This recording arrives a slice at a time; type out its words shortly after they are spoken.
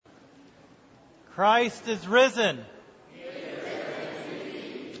Christ is risen.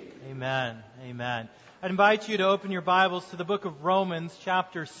 Amen. Amen. I'd invite you to open your Bibles to the book of Romans,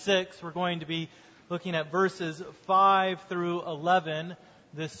 chapter 6. We're going to be looking at verses 5 through 11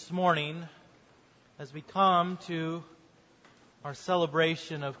 this morning as we come to our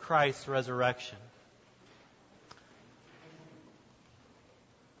celebration of Christ's resurrection.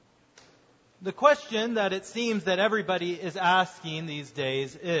 The question that it seems that everybody is asking these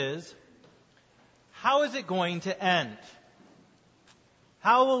days is, how is it going to end?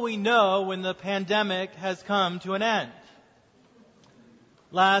 How will we know when the pandemic has come to an end?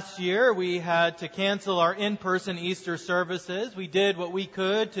 Last year, we had to cancel our in-person Easter services. We did what we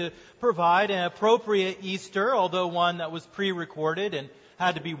could to provide an appropriate Easter, although one that was pre-recorded and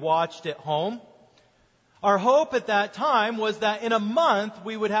had to be watched at home. Our hope at that time was that in a month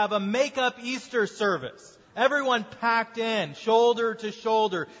we would have a make-up Easter service. Everyone packed in, shoulder to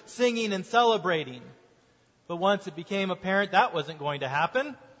shoulder, singing and celebrating. But once it became apparent that wasn't going to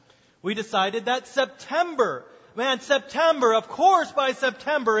happen, we decided that September, of course by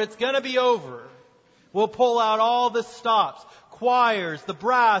September it's going to be over. We'll pull out all the stops, choirs, the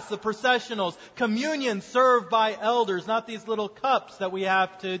brass, the processionals, communion served by elders, not these little cups that we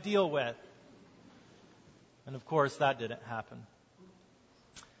have to deal with. And of course, that didn't happen.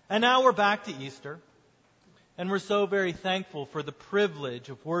 And now we're back to Easter. And we're so very thankful for the privilege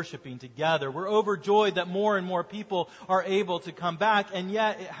of worshiping together. We're overjoyed that more and more people are able to come back. And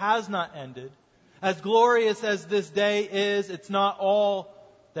yet, it has not ended. As glorious as this day is, it's not all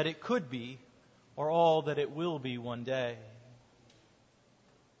that it could be or all that it will be one day.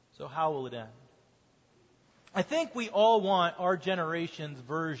 So how will it end? I think we all want our generation's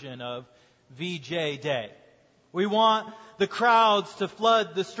version of VJ Day. We want the crowds to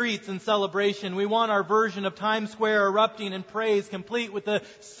flood the streets in celebration. We want our version of Times Square erupting in praise, complete with the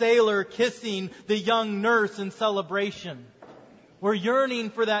sailor kissing the young nurse in celebration. We're yearning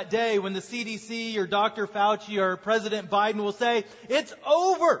for that day when the CDC or Dr. Fauci or President Biden will say, "It's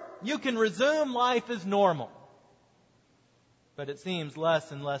over. You can resume life as normal." But it seems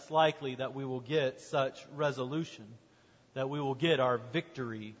less and less likely that we will get such resolution, that we will get our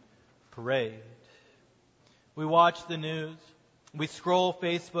victory parade. We watch the news, we scroll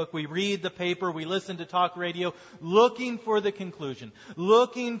Facebook, we read the paper, we listen to talk radio, looking for the conclusion,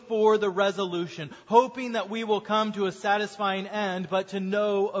 looking for the resolution, hoping that we will come to a satisfying end, but to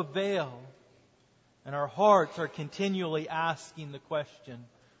no avail. And our hearts are continually asking the question,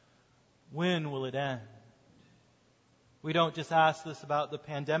 when will it end? We don't just ask this about the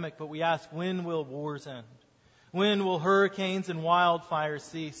pandemic, but we ask, when will wars end? When will hurricanes and wildfires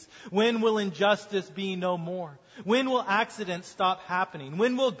cease? When will injustice be no more? When will accidents stop happening?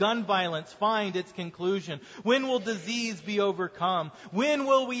 When will gun violence find its conclusion? When will disease be overcome? When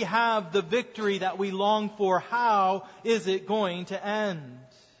will we have the victory that we long for? How is it going to end?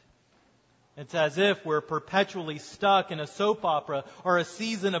 It's as if we're perpetually stuck in a soap opera or a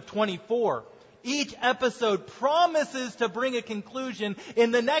season of 24. Each episode promises to bring a conclusion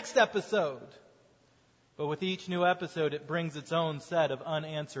in the next episode. But with each new episode, it brings its own set of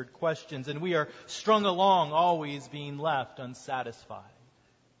unanswered questions, and we are strung along, always being left unsatisfied.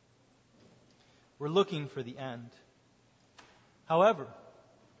 We're looking for the end. However,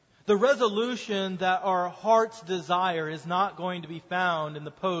 the resolution that our hearts desire is not going to be found in the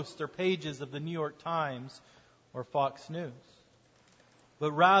posts or pages of the New York Times or Fox News.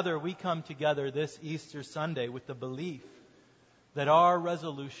 But rather, we come together this Easter Sunday with the belief that our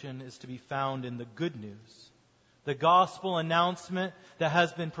resolution is to be found in the good news, the gospel announcement that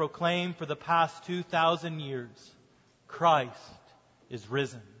has been proclaimed for the past 2,000 years. Christ is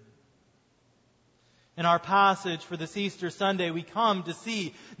risen. In our passage for this Easter Sunday, we come to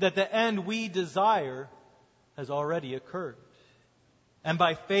see that the end we desire has already occurred. And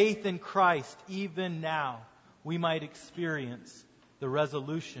by faith in Christ, even now, we might experience the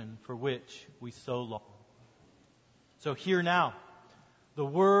resolution for which we so long. So hear now the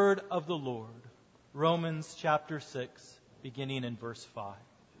word of the Lord, Romans chapter 6, beginning in verse 5.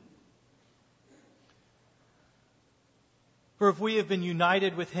 For if we have been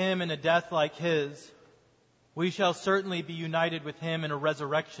united with Him in a death like His, we shall certainly be united with Him in a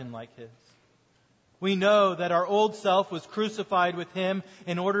resurrection like His. We know that our old self was crucified with Him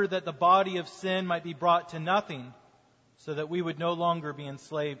in order that the body of sin might be brought to nothing, so that we would no longer be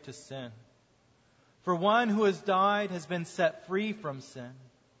enslaved to sin. For one who has died has been set free from sin.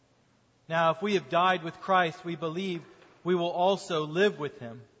 Now, if we have died with Christ, we believe we will also live with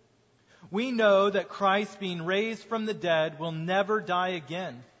Him. We know that Christ, being raised from the dead, will never die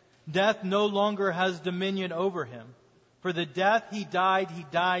again. Death no longer has dominion over Him. For the death He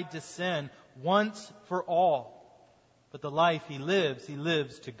died to sin once for all. But the life he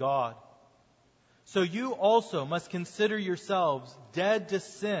lives to God. So you also must consider yourselves dead to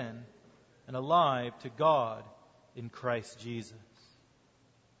sin and alive to God in Christ Jesus.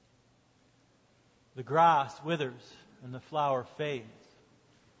 The grass withers and the flower fades,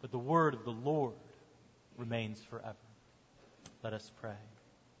 but the word of the Lord remains forever. Let us pray.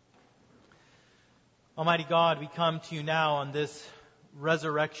 Almighty God, we come to you now on this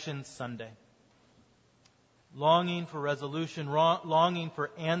Resurrection Sunday, longing for resolution, longing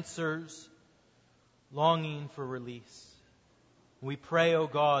for answers, longing for release. We pray, O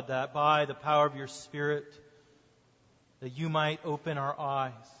God, that by the power of your Spirit, that you might open our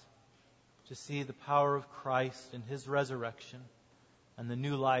eyes to see the power of Christ and his resurrection and the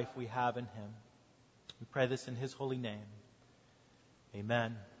new life we have in him. We pray this in his holy name.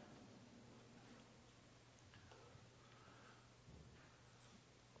 Amen.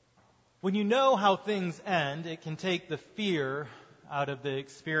 When you know how things end, it can take the fear out of the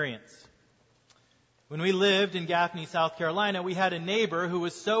experience. When we lived in Gaffney, South Carolina, we had a neighbor who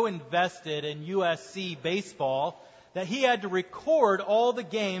was so invested in USC baseball that he had to record all the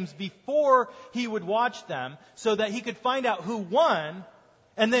games before he would watch them so that he could find out who won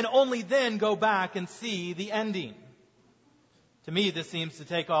and then only then go back and see the ending. To me, this seems to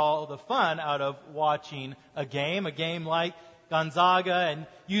take all the fun out of watching a game like Gonzaga and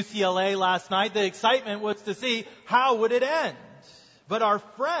UCLA last night. The excitement was to see how would it end. But our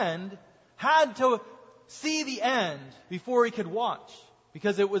friend had to see the end before he could watch,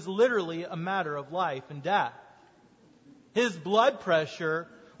 because it was literally a matter of life and death. His blood pressure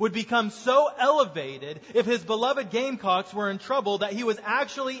would become so elevated if his beloved Gamecocks were in trouble that he was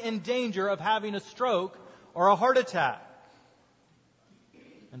actually in danger of having a stroke or a heart attack.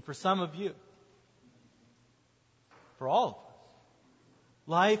 And for some of you, for all of us,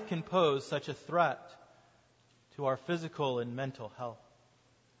 life can pose such a threat to our physical and mental health.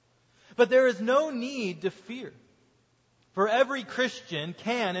 But there is no need to fear, for every Christian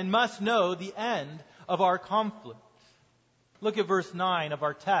can and must know the end of our conflict. Look at verse 9 of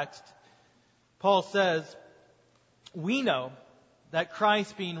our text. Paul says, "We know that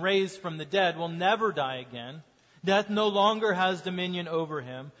Christ, being raised from the dead, will never die again. Death no longer has dominion over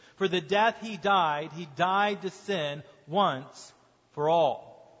him. For the death he died to sin once for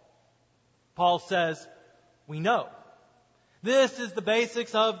all." Paul says, we know. This is the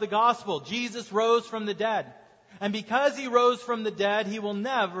basics of the gospel. Jesus rose from the dead. And because he rose from the dead, he will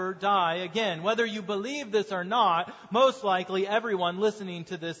never die again. Whether you believe this or not, most likely everyone listening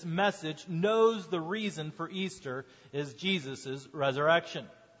to this message knows the reason for Easter is Jesus' resurrection.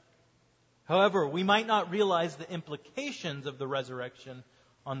 However, we might not realize the implications of the resurrection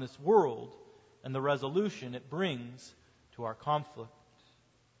on this world and the resolution it brings to our conflict.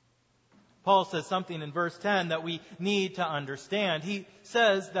 Paul says something in verse 10 that we need to understand. He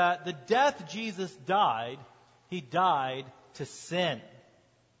says that the death Jesus died, he died to sin.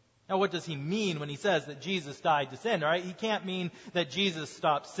 Now, what does he mean when he says that Jesus died to sin, right? He can't mean that Jesus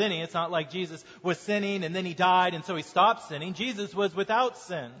stopped sinning. It's not like Jesus was sinning and then he died and so he stopped sinning. Jesus was without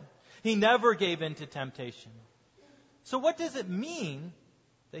sin. He never gave in to temptation. So what does it mean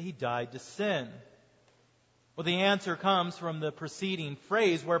that he died to sin? Well, the answer comes from the preceding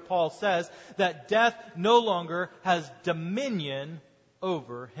phrase where Paul says that death no longer has dominion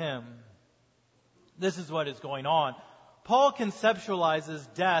over him. This is what is going on. Paul conceptualizes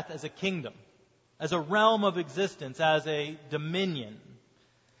death as a kingdom, as a realm of existence, as a dominion.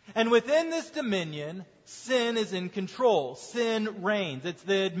 And within this dominion, sin is in control. Sin reigns. It's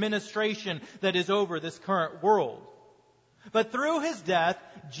the administration that is over this current world. But through his death,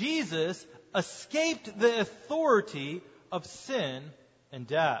 Jesus escaped the authority of sin and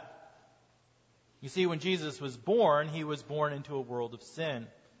death. You see, when Jesus was born, he was born into a world of sin,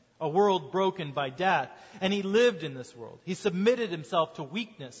 a world broken by death. And he lived in this world. He submitted himself to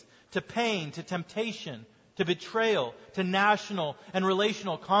weakness, to pain, to temptation, to betrayal, to national and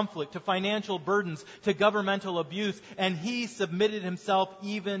relational conflict, to financial burdens, to governmental abuse, and he submitted himself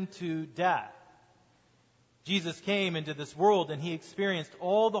even to death. Jesus came into this world and he experienced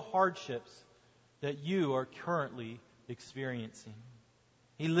all the hardships that you are currently experiencing.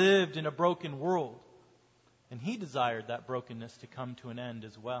 He lived in a broken world, and he desired that brokenness to come to an end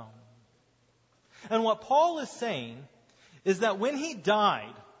as well. And what Paul is saying is that when he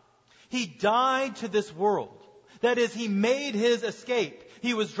died to this world. That is, he made his escape.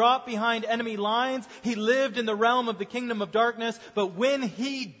 He was dropped behind enemy lines. He lived in the realm of the kingdom of darkness. But when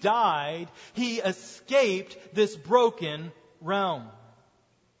he died, he escaped this broken realm.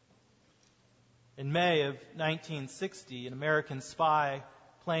 In May of 1960, an American spy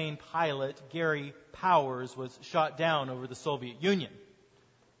plane pilot Gary Powers was shot down over the Soviet Union.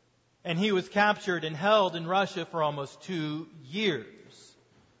 And he was captured and held in Russia for almost 2 years.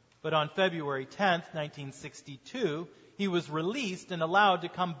 But on February 10th, 1962, he was released and allowed to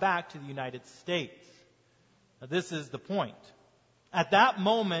come back to the United States. Now, this is the point. At that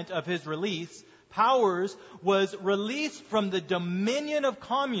moment of his release, Powers was released from the dominion of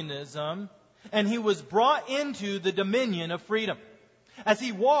communism, and he was brought into the dominion of freedom. As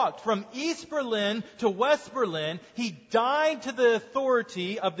he walked from East Berlin to West Berlin, he died to the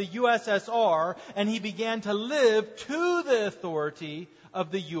authority of the USSR, and he began to live to the authority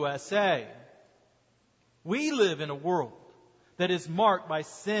of the USA. We live in a world that is marked by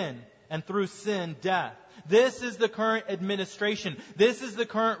sin, and through sin, death. This is the current administration. This is the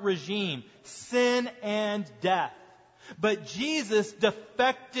current regime. Sin and death. But Jesus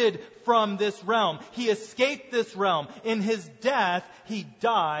defected from this realm. He escaped this realm. In His death, He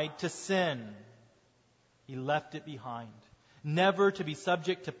died to sin. He left it behind. Never to be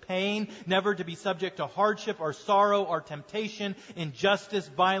subject to pain, never to be subject to hardship or sorrow or temptation, injustice,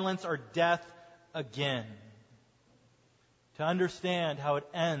 violence, or death again. To understand how it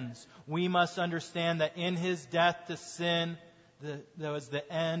ends, we must understand that in His death to sin, that was the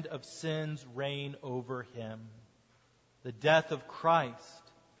end of sin's reign over Him. The death of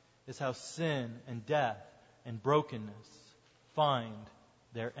Christ is how sin and death and brokenness find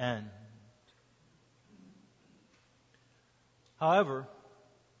their end. However,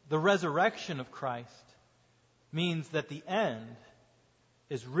 the resurrection of Christ means that the end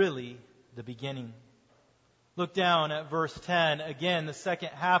is really the beginning. Look down at verse 10. Again, the second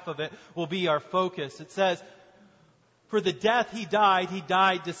half of it will be our focus. It says, for the death He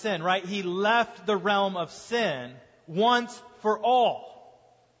died to sin, right? He left the realm of sin once for all.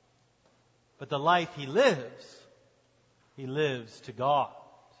 But the life He lives to God.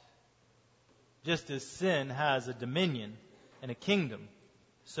 Just as sin has a dominion and a kingdom,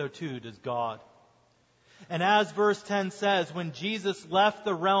 so too does God. And as verse 10 says, when Jesus left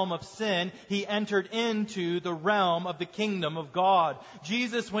the realm of sin, He entered into the realm of the kingdom of God.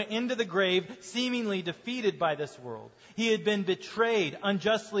 Jesus went into the grave seemingly defeated by this world. He had been betrayed,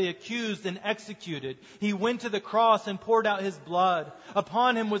 unjustly accused, and executed. He went to the cross and poured out His blood.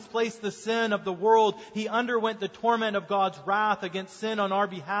 Upon Him was placed the sin of the world. He underwent the torment of God's wrath against sin on our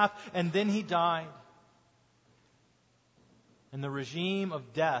behalf, and then He died. And the regime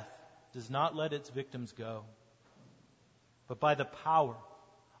of death does not let its victims go. But by the power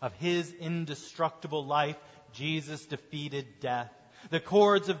of His indestructible life, Jesus defeated death. The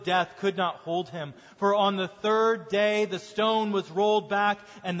cords of death could not hold Him. For on the third day the stone was rolled back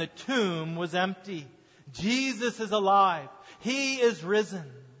and the tomb was empty. Jesus is alive. He is risen.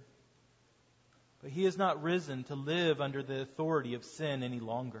 But He is not risen to live under the authority of sin any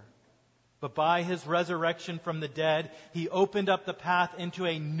longer. But by His resurrection from the dead, He opened up the path into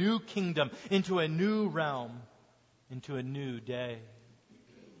a new kingdom, into a new realm, into a new day.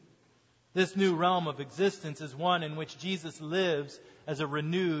 This new realm of existence is one in which Jesus lives as a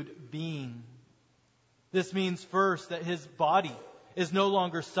renewed being. This means first that His body is no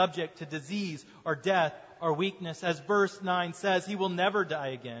longer subject to disease or death or weakness. As verse 9 says, He will never die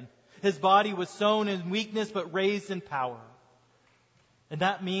again. His body was sown in weakness but raised in power. And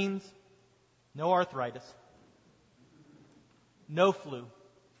that means no arthritis, no flu,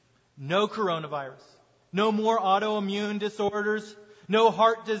 no coronavirus, no more autoimmune disorders, no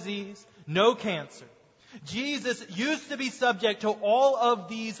heart disease, no cancer. Jesus used to be subject to all of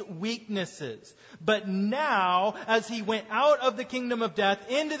these weaknesses. But now, as He went out of the kingdom of death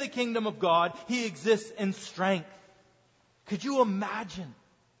into the kingdom of God, He exists in strength. Could you imagine?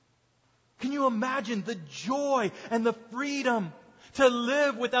 Can you imagine the joy and the freedom to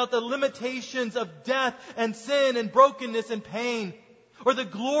live without the limitations of death and sin and brokenness and pain? Or the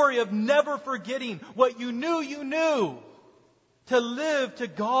glory of never forgetting what you knew you knew? To live to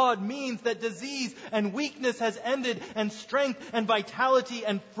God means that disease and weakness has ended, and strength and vitality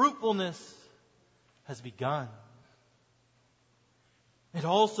and fruitfulness has begun. It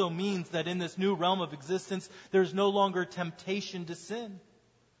also means that in this new realm of existence, there's no longer temptation to sin.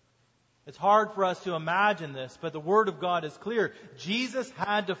 It's hard for us to imagine this, but the Word of God is clear. Jesus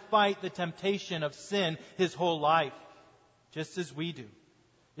had to fight the temptation of sin His whole life, just as we do.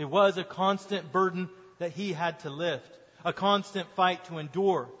 It was a constant burden that He had to lift, a constant fight to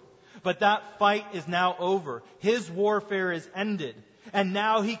endure. But that fight is now over. His warfare is ended. And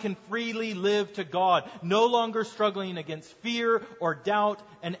now he can freely live to God, no longer struggling against fear or doubt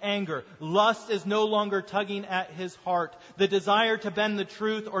and anger. Lust is no longer tugging at his heart. The desire to bend the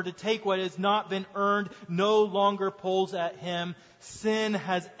truth or to take what has not been earned no longer pulls at him. Sin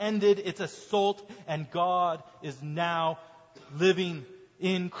has ended its assault, and God is now living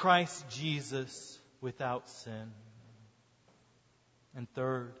in Christ Jesus without sin. And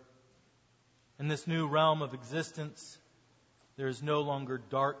third, in this new realm of existence, there is no longer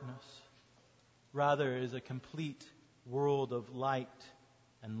darkness. Rather, it is a complete world of light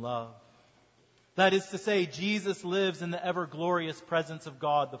and love. That is to say, Jesus lives in the ever glorious presence of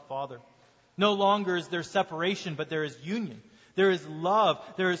God the Father. No longer is there separation, but there is union. There is love,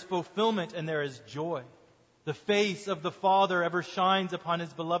 there is fulfillment, and there is joy. The face of the Father ever shines upon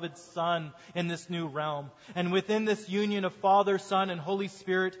His beloved Son in this new realm. And within this union of Father, Son, and Holy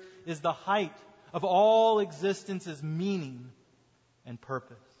Spirit is the height of all existence's meaning and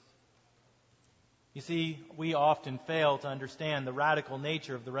purpose. You see, we often fail to understand the radical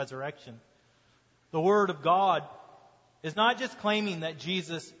nature of the resurrection. The Word of God is not just claiming that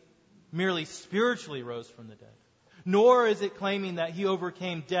Jesus merely spiritually rose from the dead, nor is it claiming that He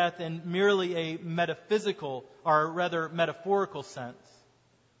overcame death in merely a metaphysical, or rather metaphorical sense.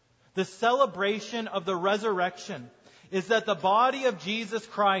 The celebration of the resurrection is that the body of Jesus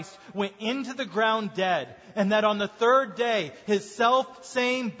Christ went into the ground dead, and that on the third day, His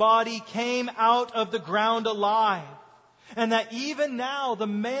self-same body came out of the ground alive. And that even now, the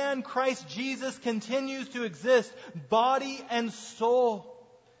man Christ Jesus continues to exist, body and soul.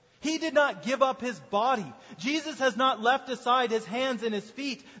 He did not give up His body. Jesus has not left aside His hands and His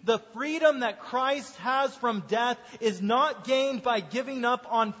feet. The freedom that Christ has from death is not gained by giving up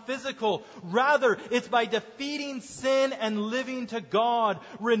on physical. Rather, it's by defeating sin and living to God,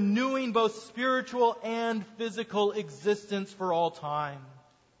 renewing both spiritual and physical existence for all time.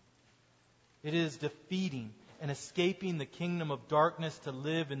 It is defeating and escaping the kingdom of darkness to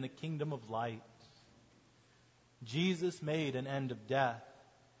live in the kingdom of light. Jesus made an end of death,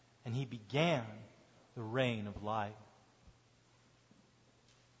 and He began the reign of life.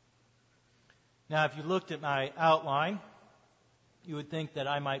 Now, if you looked at my outline, you would think that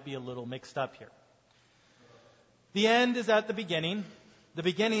I might be a little mixed up here. The end is at the beginning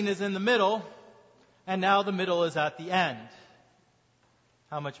is in the middle, and now the middle is at the end.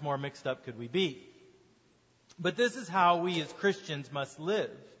 How much more mixed up could we be? But this is how we as Christians must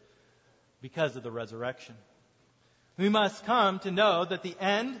live because of the resurrection. We must come to know that the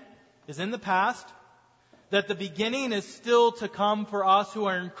end is in the past, that the beginning is still to come for us who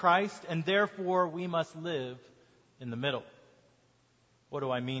are in Christ, and therefore we must live in the middle. What do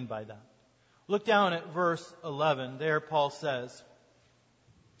I mean by that? Look down at verse 11. There Paul says,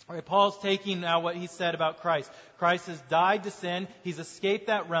 Paul's taking now what he said about Christ. Christ has died to sin. He's escaped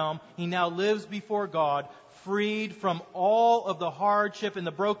that realm. He now lives before God, freed from all of the hardship and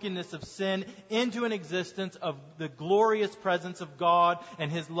the brokenness of sin into an existence of the glorious presence of God and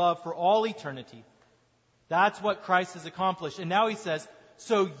His love for all eternity. That's what Christ has accomplished. And now he says,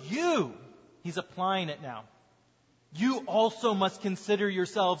 so he's applying it now. You also must consider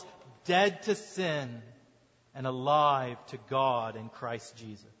yourselves dead to sin and alive to God in Christ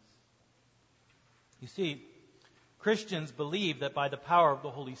Jesus. You see, Christians believe that by the power of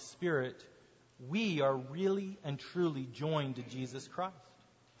the Holy Spirit, we are really and truly joined to Jesus Christ.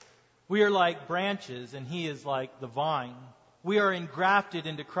 We are like branches and He is like the vine. We are engrafted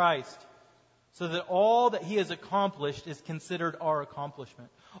into Christ so that all that He has accomplished is considered our accomplishment.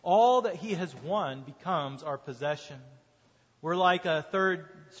 All that He has won becomes our possession. We're like a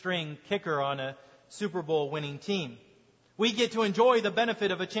third-string kicker on a Super Bowl winning team. We get to enjoy the benefit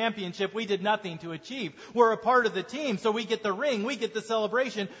of a championship we did nothing to achieve. We're a part of the team, so we get the ring, we get the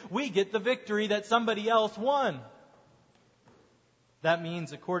celebration, we get the victory that somebody else won. That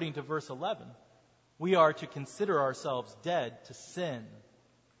means, according to verse 11, we are to consider ourselves dead to sin.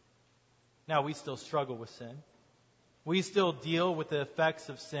 Now, we still struggle with sin. We still deal with the effects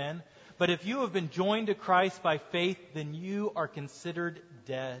of sin. But if you have been joined to Christ by faith, then you are considered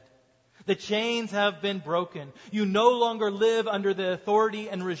dead. The chains have been broken. You no longer live under the authority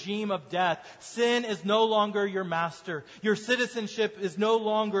and regime of death. Sin is no longer your master. Your citizenship is no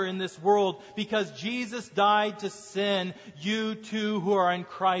longer in this world. Because Jesus died to sin, you too who are in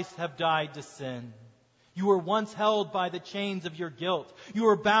Christ have died to sin. You were once held by the chains of your guilt. You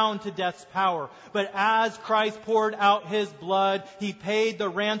were bound to death's power. But as Christ poured out His blood, He paid the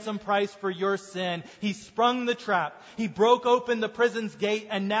ransom price for your sin. He sprung the trap. He broke open the prison's gate,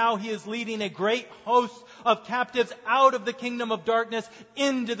 and now He is leading a great host of captives out of the kingdom of darkness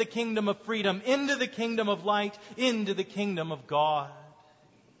into the kingdom of freedom, into the kingdom of light, into the kingdom of God.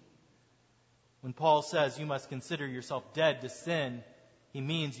 When Paul says you must consider yourself dead to sin, he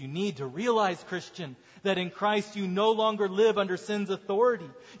means you need to realize, Christian, that in Christ you no longer live under sin's authority.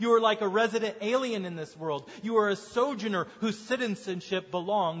 You are like a resident alien in this world. You are a sojourner whose citizenship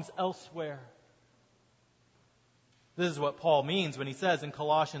belongs elsewhere. This is what Paul means when he says in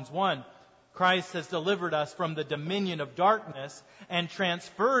Colossians 1, Christ has delivered us from the dominion of darkness and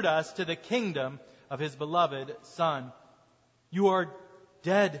transferred us to the kingdom of His beloved Son. You are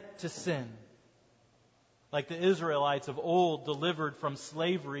dead to sin. Like the Israelites of old delivered from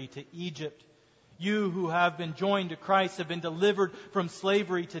slavery to Egypt, you who have been joined to Christ have been delivered from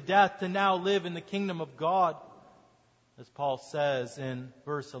slavery to death to now live in the kingdom of God. As Paul says in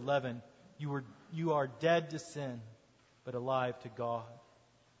verse 11, you are dead to sin, but alive to God.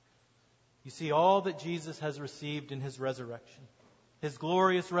 You see, all that Jesus has received in His resurrection, His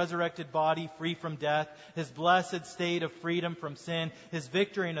glorious resurrected body free from death, His blessed state of freedom from sin, His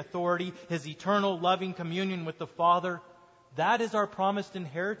victory and authority, His eternal loving communion with the Father, that is our promised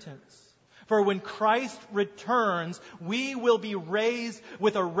inheritance. For when Christ returns, we will be raised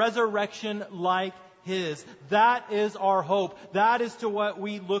with a resurrection like His. That is our hope. That is to what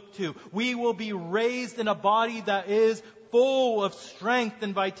we look to. We will be raised in a body that is full of strength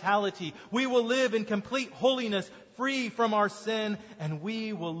and vitality. We will live in complete holiness, free from our sin, and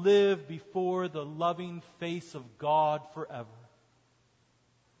we will live before the loving face of God forever.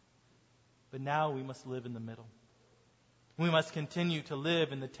 But now we must live in the middle. We must continue to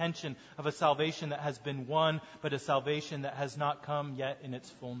live in the tension of a salvation that has been won, but a salvation that has not come yet in its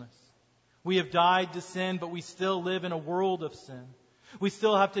fullness. We have died to sin, but we still live in a world of sin. We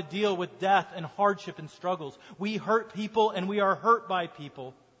still have to deal with death and hardship and struggles. We hurt people and we are hurt by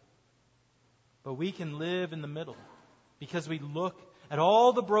people. But we can live in the middle because we look at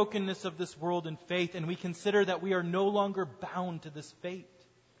all the brokenness of this world in faith and we consider that we are no longer bound to this fate.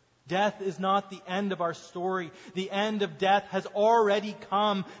 Death is not the end of our story. The end of death has already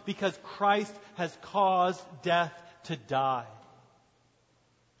come because Christ has caused death to die.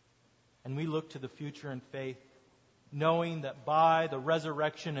 And we look to the future in faith, knowing that by the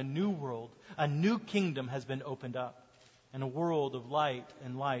resurrection, a new world, a new kingdom has been opened up. And a world of light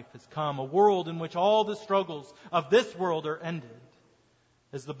and life has come. A world in which all the struggles of this world are ended.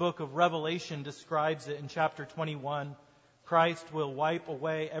 As the book of Revelation describes it in chapter 21, Christ will wipe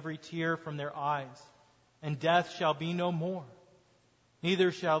away every tear from their eyes, and death shall be no more.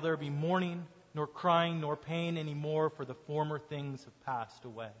 Neither shall there be mourning, nor crying, nor pain any more, for the former things have passed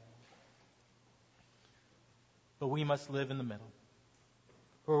away. But we must live in the middle.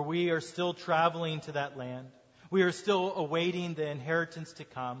 For we are still traveling to that land. We are still awaiting the inheritance to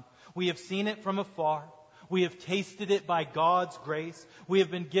come. We have seen it from afar. We have tasted it by God's grace. We have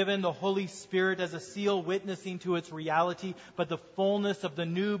been given the Holy Spirit as a seal witnessing to its reality, but the fullness of the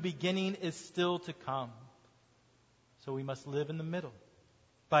new beginning is still to come. So we must live in the middle.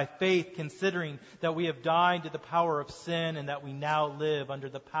 By faith, considering that we have died to the power of sin and that we now live under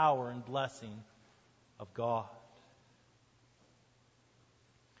the power and blessing of God.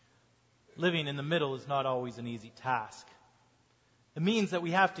 Living in the middle is not always an easy task. It means that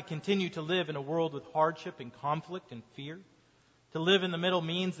we have to continue to live in a world with hardship and conflict and fear. To live in the middle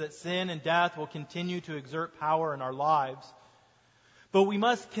means that sin and death will continue to exert power in our lives. But we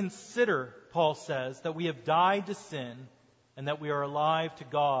must consider, Paul says, that we have died to sin and that we are alive to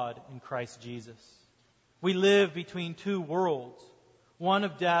God in Christ Jesus. We live between two worlds, one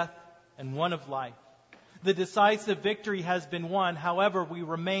of death and one of life. The decisive victory has been won. However, we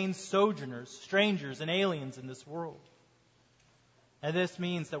remain sojourners, strangers, and aliens in this world. And this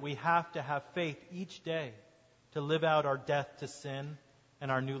means that we have to have faith each day to live out our death to sin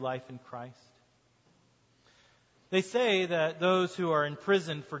and our new life in Christ. They say that those who are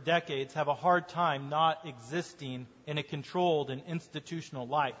imprisoned for decades have a hard time not existing in a controlled and institutional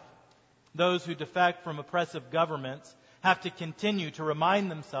life. Those who defect from oppressive governments have to continue to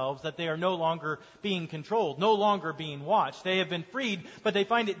remind themselves that they are no longer being controlled, no longer being watched. They have been freed, but they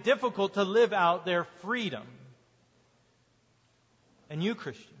find it difficult to live out their freedom. And you,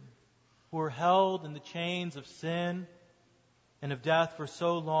 Christian, who are held in the chains of sin and of death for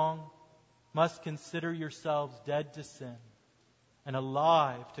so long, must consider yourselves dead to sin and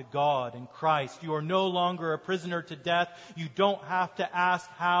alive to God in Christ. You are no longer a prisoner to death. You don't have to ask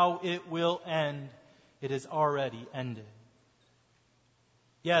how it will end. It is already ended.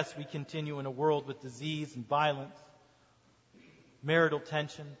 Yes, we continue in a world with disease and violence, marital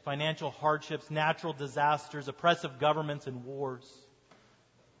tension, financial hardships, natural disasters, oppressive governments, and wars.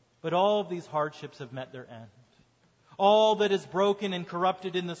 But all of these hardships have met their end. All that is broken and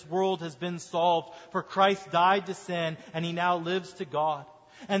corrupted in this world has been solved, for Christ died to sin, and He now lives to God.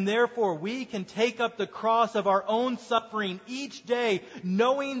 And therefore, we can take up the cross of our own suffering each day,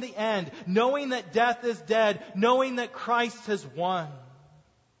 knowing the end, knowing that death is dead, knowing that Christ has won.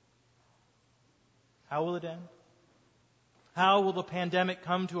 How will it end? How will the pandemic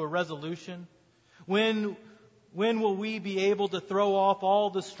come to a resolution? When will we be able to throw off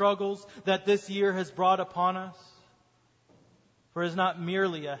all the struggles that this year has brought upon us? For it is not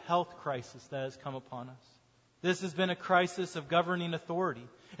merely a health crisis that has come upon us. This has been a crisis of governing authority.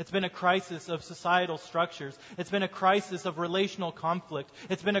 It's been a crisis of societal structures. It's been a crisis of relational conflict.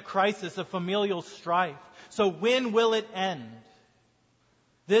 It's been a crisis of familial strife. So when will it end?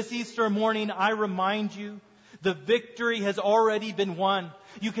 This Easter morning, I remind you, the victory has already been won.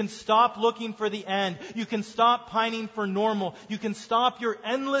 You can stop looking for the end. You can stop pining for normal. You can stop your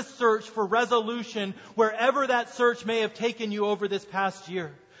endless search for resolution wherever that search may have taken you over this past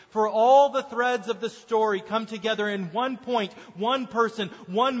year. For all the threads of the story come together in one point, one person,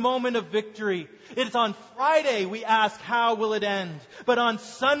 one moment of victory. It is on Friday we ask, how will it end? But on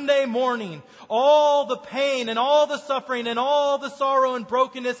Sunday morning, all the pain and all the suffering and all the sorrow and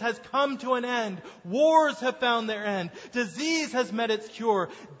brokenness has come to an end. Wars have found their end. Disease has met its cure.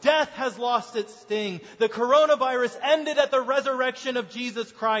 Death has lost its sting. The coronavirus ended at the resurrection of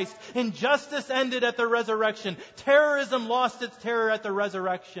Jesus Christ. Injustice ended at the resurrection. Terrorism lost its terror at the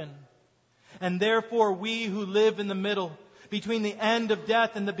resurrection. And therefore, we who live in the middle, between the end of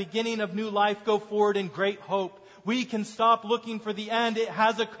death and the beginning of new life, go forward in great hope. We can stop looking for the end. It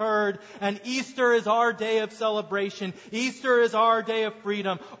has occurred. And Easter is our day of celebration. Easter is our day of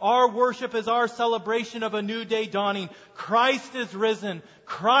freedom. Our worship is our celebration of a new day dawning. Christ is risen.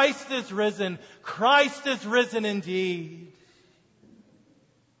 Christ is risen. Christ is risen indeed.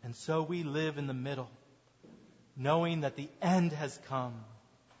 And so we live in the middle, knowing that the end has come,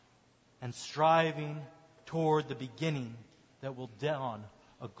 and striving toward the beginning that will dawn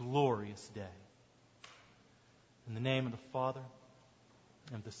a glorious day. In the name of the Father,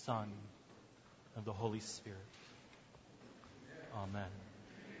 and of the Son, and of the Holy Spirit. Amen.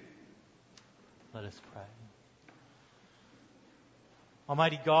 Let us pray.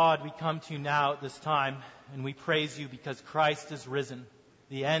 Almighty God, we come to you now at this time, and we praise you because Christ is risen.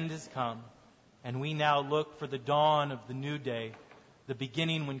 The end has come, and we now look for the dawn of the new day, the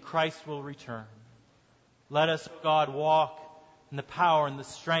beginning when Christ will return. Let us, God, walk in the power and the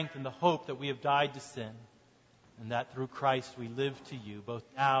strength and the hope that we have died to sin, and that through Christ we live to you, both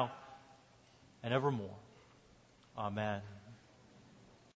now and evermore. Amen.